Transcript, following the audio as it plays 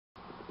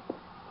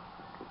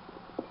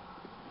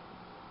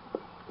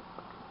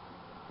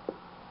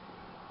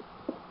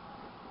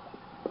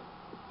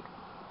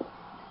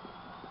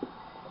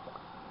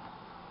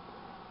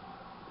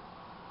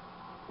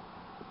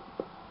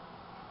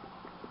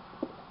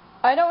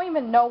I don't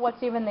even know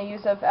what's even the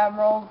use of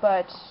emerald,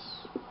 but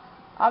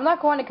I'm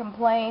not going to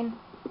complain.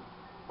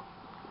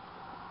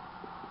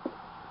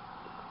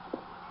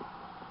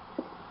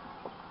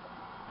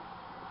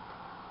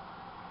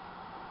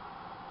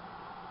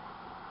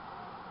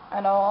 I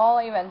know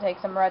I'll even take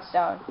some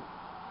redstone.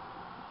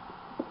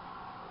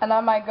 And I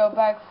might go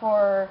back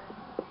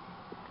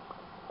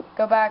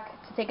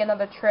to take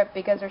another trip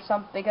because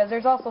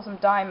there's also some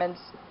diamonds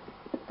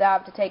that I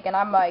have to take, and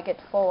I might get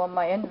full on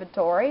my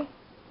inventory.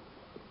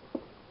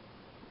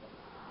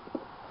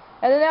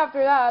 And then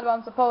after that,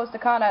 I'm supposed to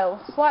kind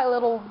of slight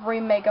little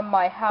remake of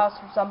my house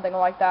or something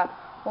like that.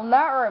 Well,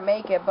 not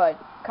remake it, but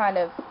kind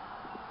of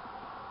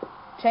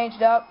change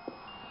it up,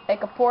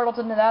 make a portal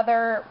to the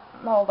Nether,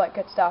 all that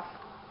good stuff.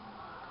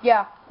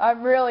 Yeah,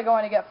 I'm really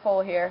going to get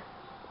full here.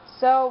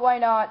 So why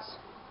not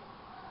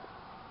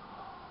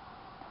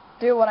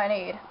do what I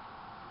need?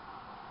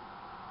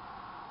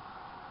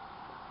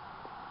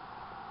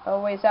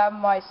 Always have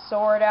my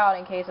sword out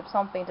in case if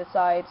something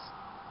decides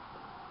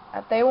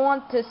that they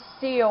want to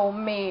seal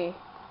me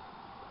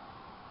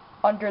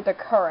under the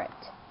current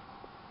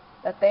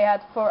that they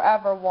had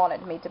forever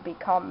wanted me to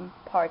become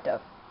part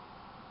of.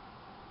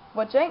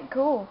 Which ain't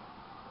cool.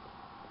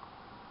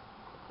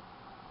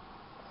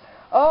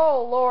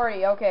 Oh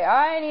lordy, okay,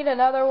 I need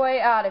another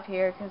way out of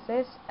here because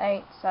this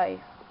ain't safe.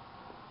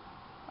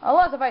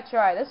 Unless if I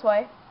try this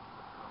way.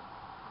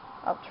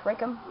 I'll trick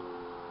him.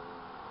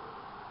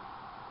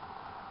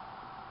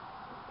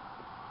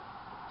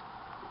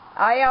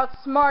 I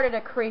outsmarted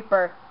a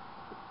creeper.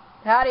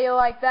 How do you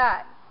like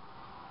that?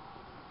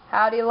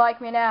 How do you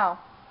like me now?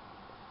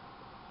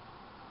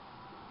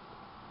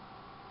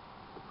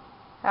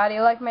 How do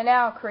you like me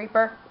now,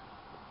 creeper?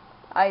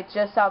 I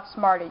just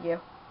outsmarted you.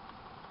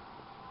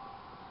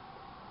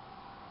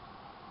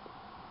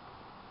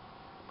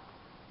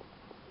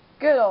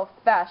 Good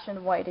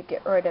old-fashioned way to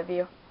get rid of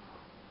you.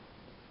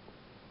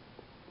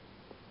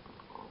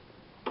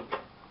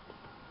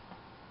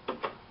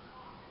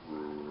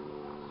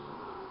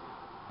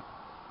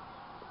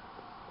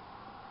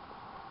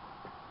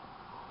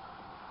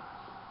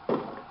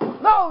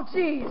 Oh,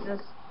 Jesus!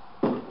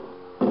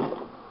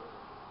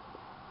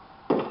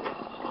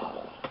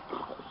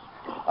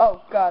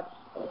 Oh, God.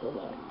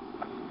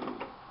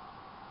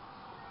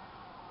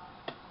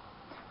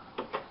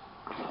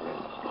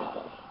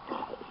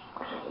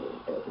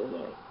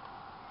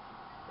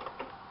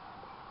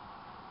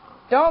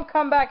 Don't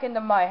come back into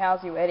my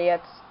house, you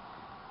idiots.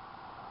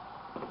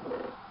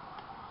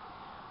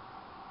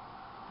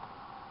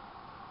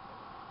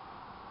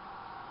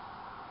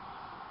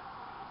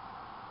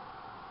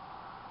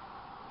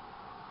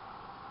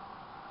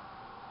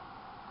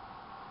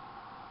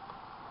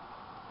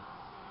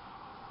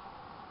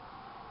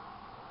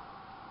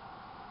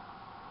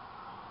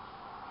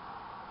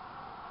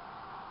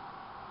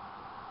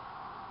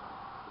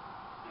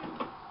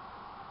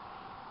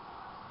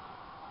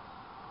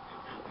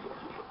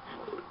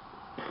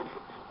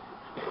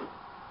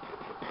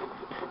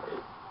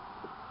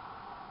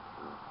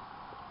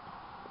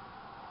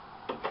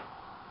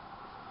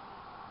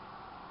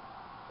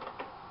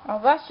 Oh,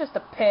 that's just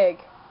a pig.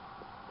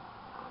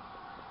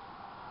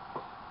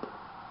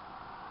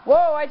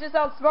 Whoa, I just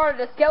outsmarted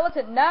a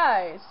skeleton.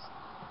 Nice.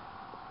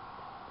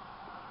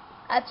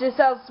 I just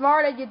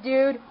outsmarted you,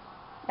 dude.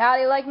 How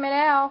do you like me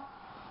now?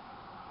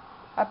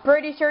 I'm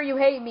pretty sure you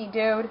hate me,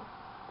 dude.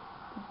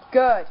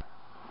 Good.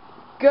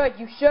 Good,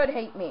 you should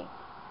hate me.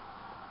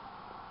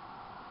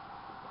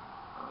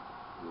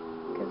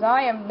 Because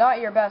I am not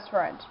your best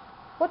friend.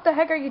 What the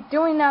heck are you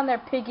doing down there,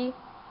 piggy?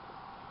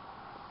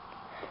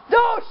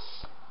 No, shh!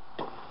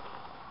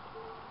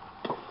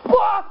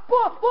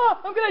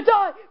 I'm gonna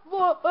die!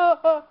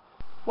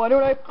 Why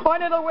don't I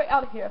find another way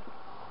out of here?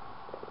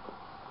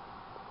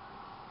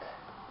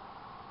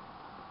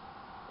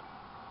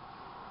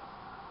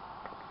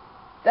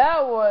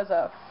 That was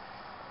a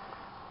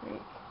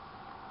freak.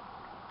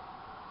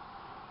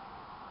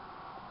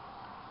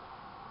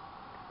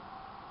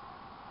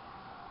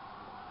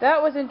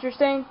 That was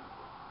interesting.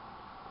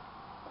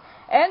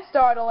 And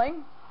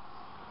startling.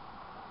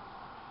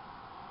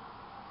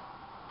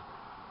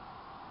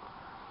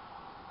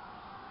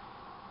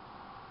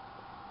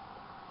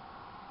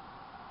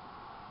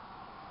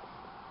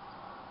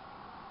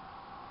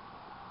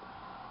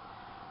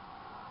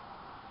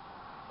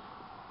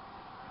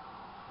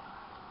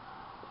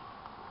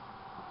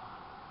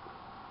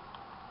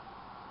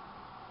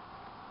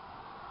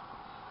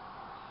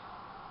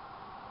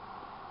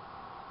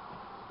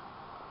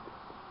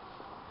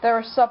 There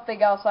was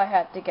something else I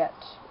had to get.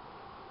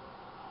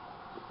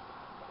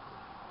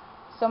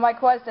 So my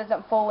quest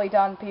isn't fully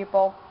done,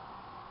 people.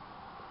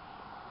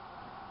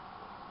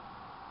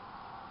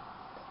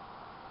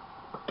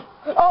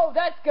 Oh,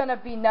 that's gonna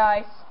be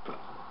nice.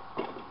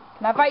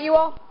 Can I fight you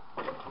all?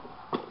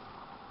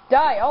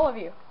 Die, all of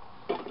you.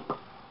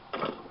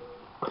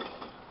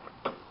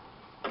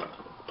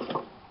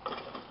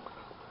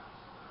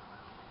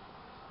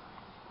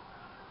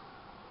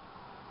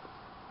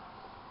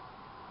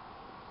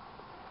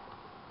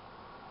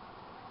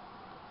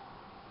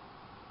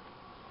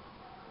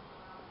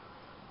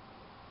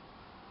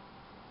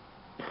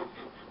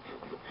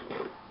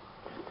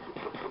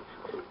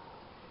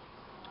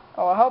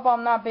 Oh, I hope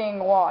I'm not being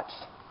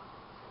watched.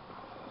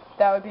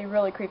 That would be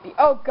really creepy.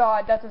 Oh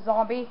god, that's a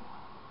zombie.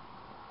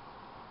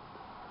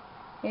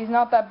 He's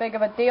not that big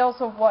of a deal,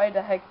 so why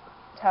the heck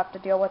have to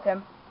deal with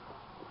him?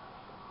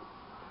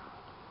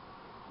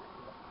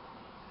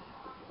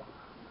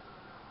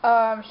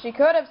 She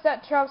could have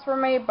set traps for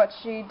me, but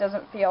she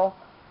doesn't feel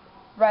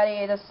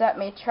ready to set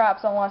me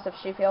traps unless if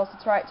she feels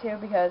it's right to,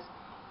 because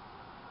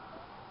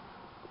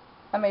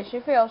I mean, she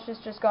feels she's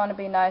just going to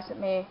be nice at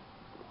me.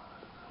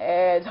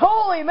 It's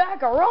holy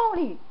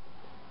macaroni!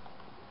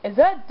 Is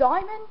that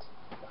diamond?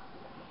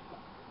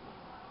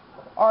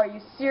 Are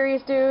you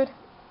serious, dude?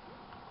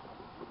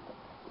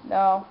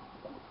 No.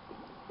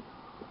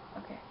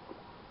 Okay.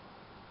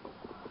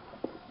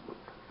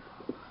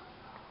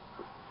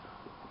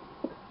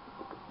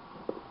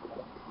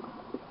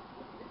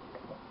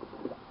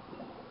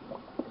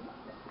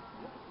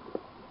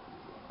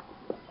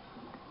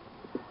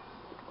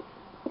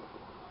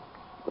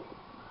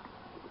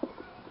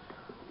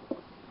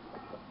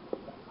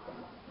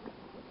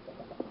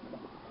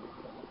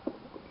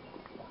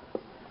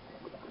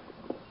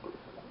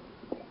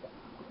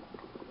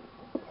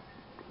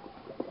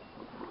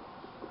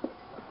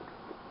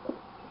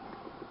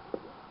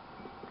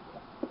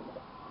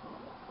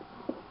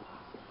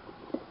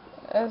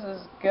 This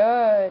is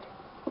good.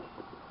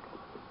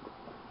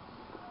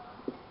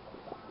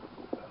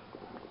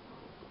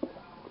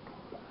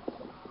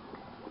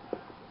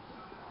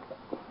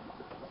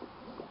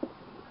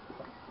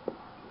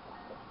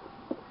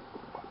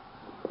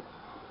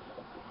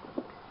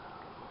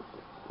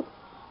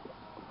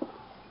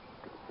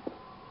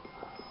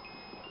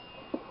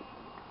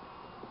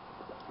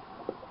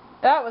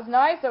 That was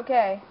nice,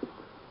 okay.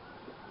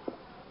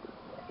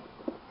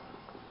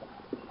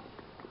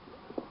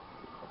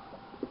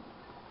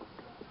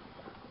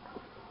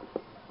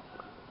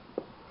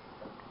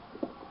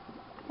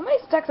 How many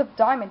stacks of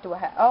diamond do I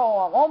have?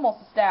 Oh,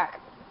 almost a stack.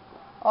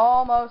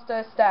 Almost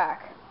a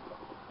stack.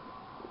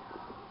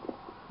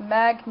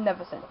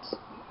 Magnificent.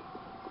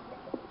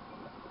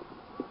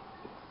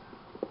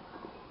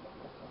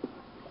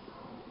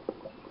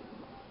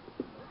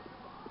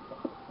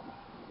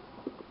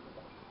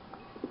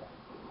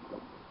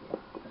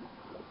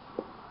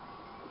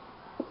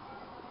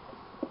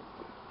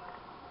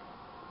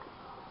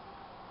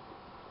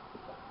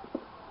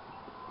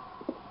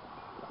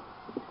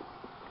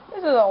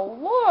 This is a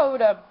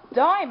load of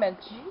diamond,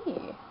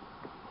 gee.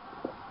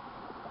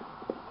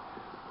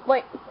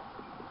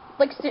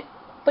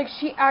 Like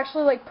she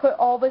actually like put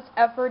all this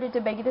effort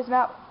into making this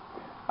map.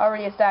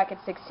 Already a stack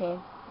at 16.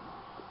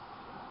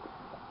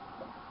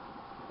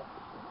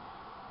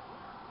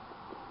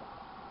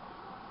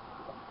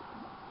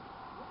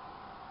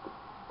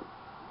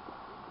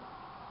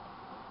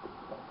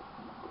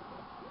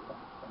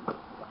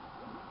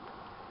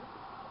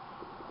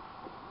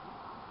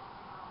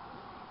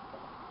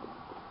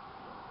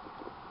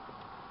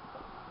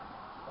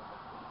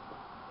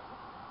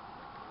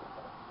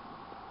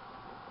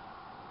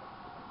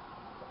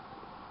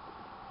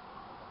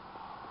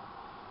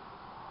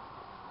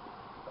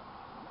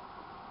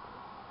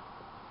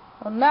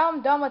 Well, now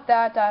I'm done with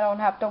that, I don't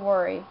have to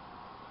worry.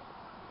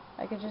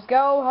 I can just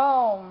go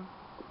home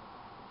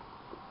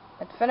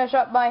and finish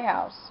up my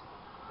house.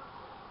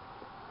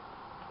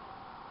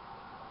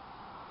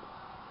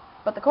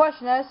 But the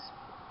question is,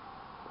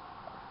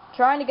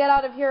 trying to get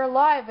out of here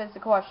alive is the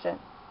question.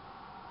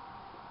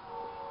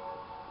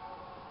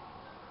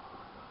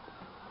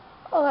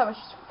 Oh, that was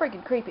just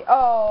freaking creepy.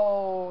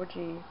 Oh,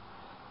 gee.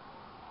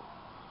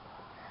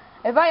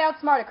 If I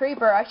outsmart a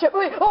creeper, I should...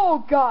 Wait,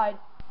 oh, God.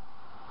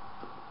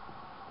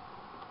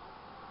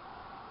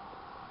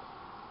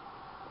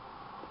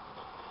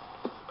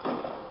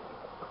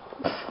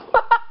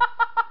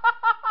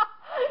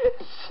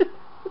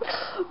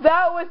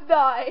 That was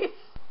nice.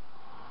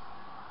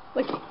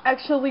 Like, he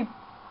actually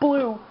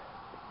blew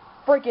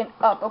freaking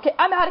up. Okay,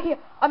 I'm out of here.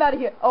 I'm out of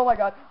here. Oh my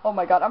god. Oh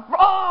my god.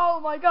 Oh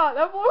my god.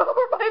 That blew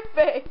over my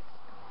face.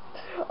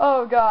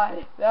 Oh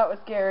god. That was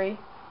scary.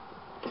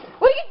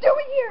 What are you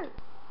doing here?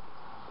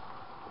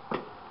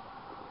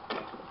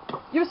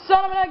 You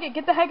son of a nugget.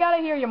 Get the heck out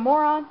of here, you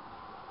moron.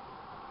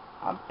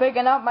 I'm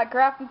picking up my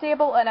crafting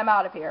table and I'm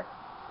out of here.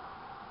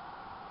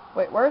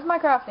 Wait, where's my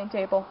crafting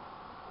table?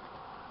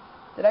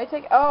 Did I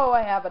take... Oh,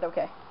 I have it.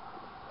 Okay.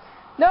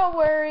 No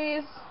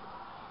worries.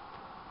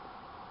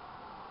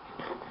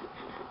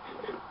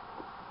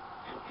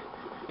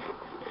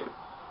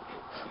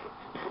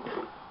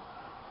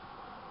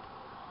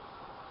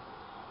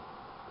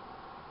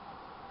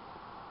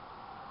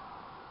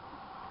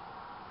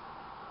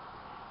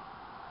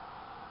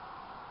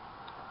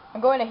 I'm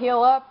going to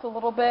heal up a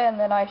little bit and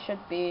then I should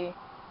be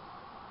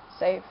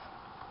safe.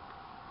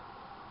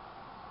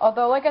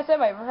 Although, like I said,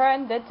 my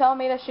friend did tell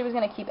me that she was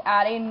going to keep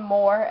adding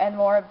more and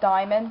more of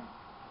diamond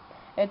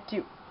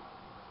into...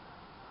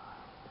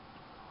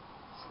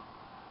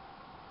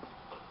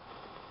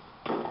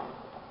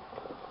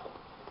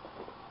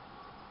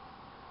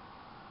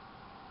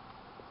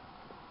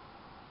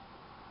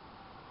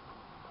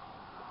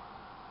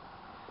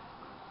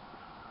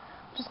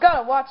 Just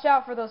gotta watch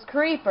out for those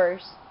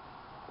creepers.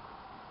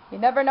 You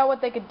never know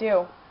what they could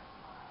do.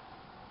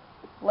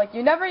 Like,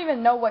 you never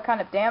even know what kind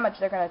of damage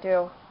they're gonna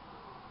do.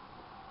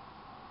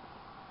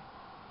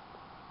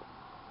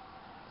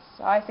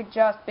 So I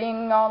suggest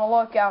being on the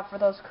lookout for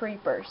those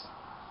creepers.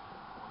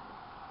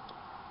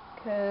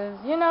 Because,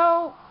 you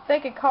know, they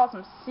could cause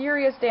some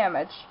serious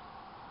damage.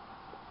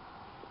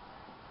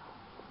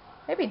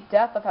 Maybe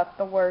death at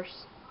the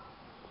worst.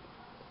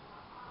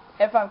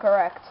 If I'm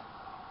correct.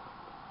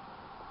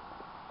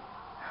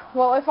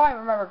 Well, if I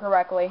remember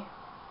correctly.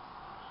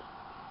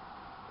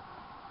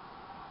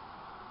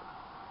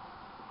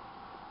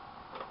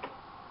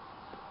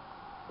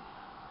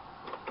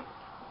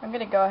 I'm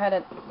gonna go ahead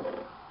and...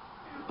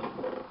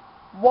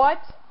 What?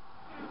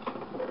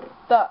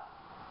 The...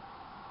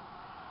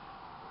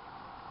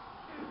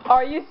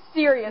 Are you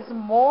serious?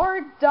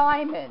 More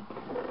diamond?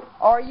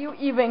 Are you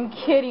even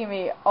kidding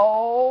me?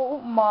 Oh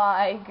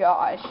my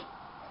gosh.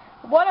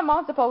 What am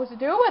I supposed to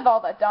do with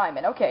all that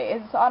diamond?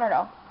 Okay, I don't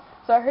know.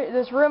 So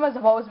this room is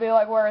supposed to be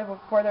like where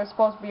there's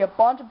supposed to be a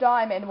bunch of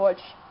diamond,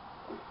 which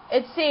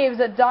it seems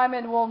that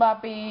diamond will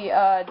not be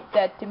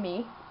dead to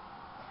me.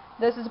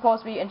 This is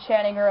supposed to be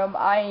enchanting room.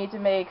 I need to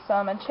make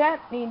some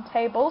enchanting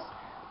tables,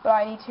 but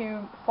I need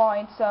to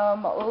find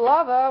some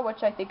lava,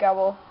 which I think I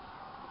will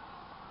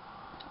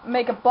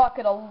make a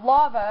bucket of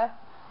lava,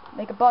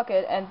 make a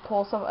bucket and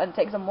pull some and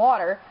take some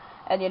water,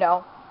 and you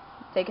know,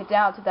 take it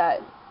down to that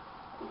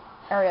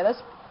area.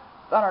 This,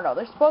 I don't know.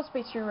 There's supposed to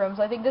be 2 rooms.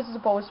 I think this is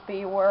supposed to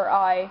be where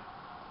I,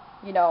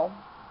 you know,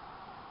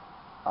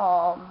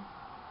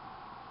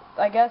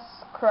 I guess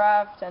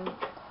craft and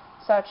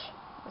such.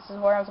 This is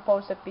where I'm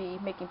supposed to be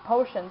making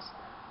potions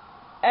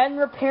and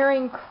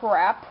repairing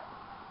crap.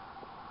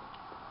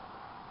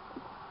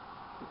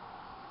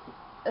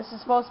 This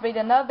is supposed to be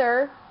the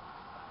Nether,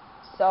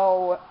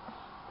 so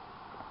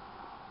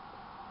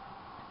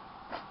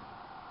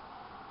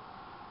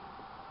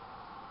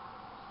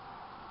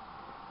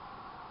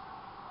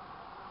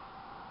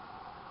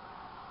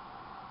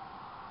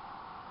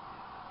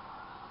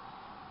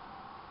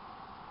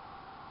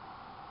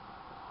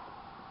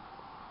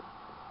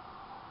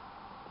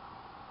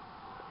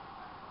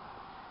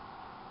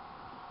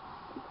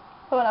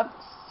going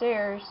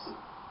upstairs.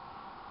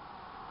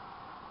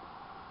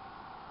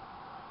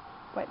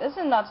 Wait, this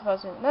is not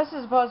supposed to. This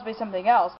is supposed to be something else.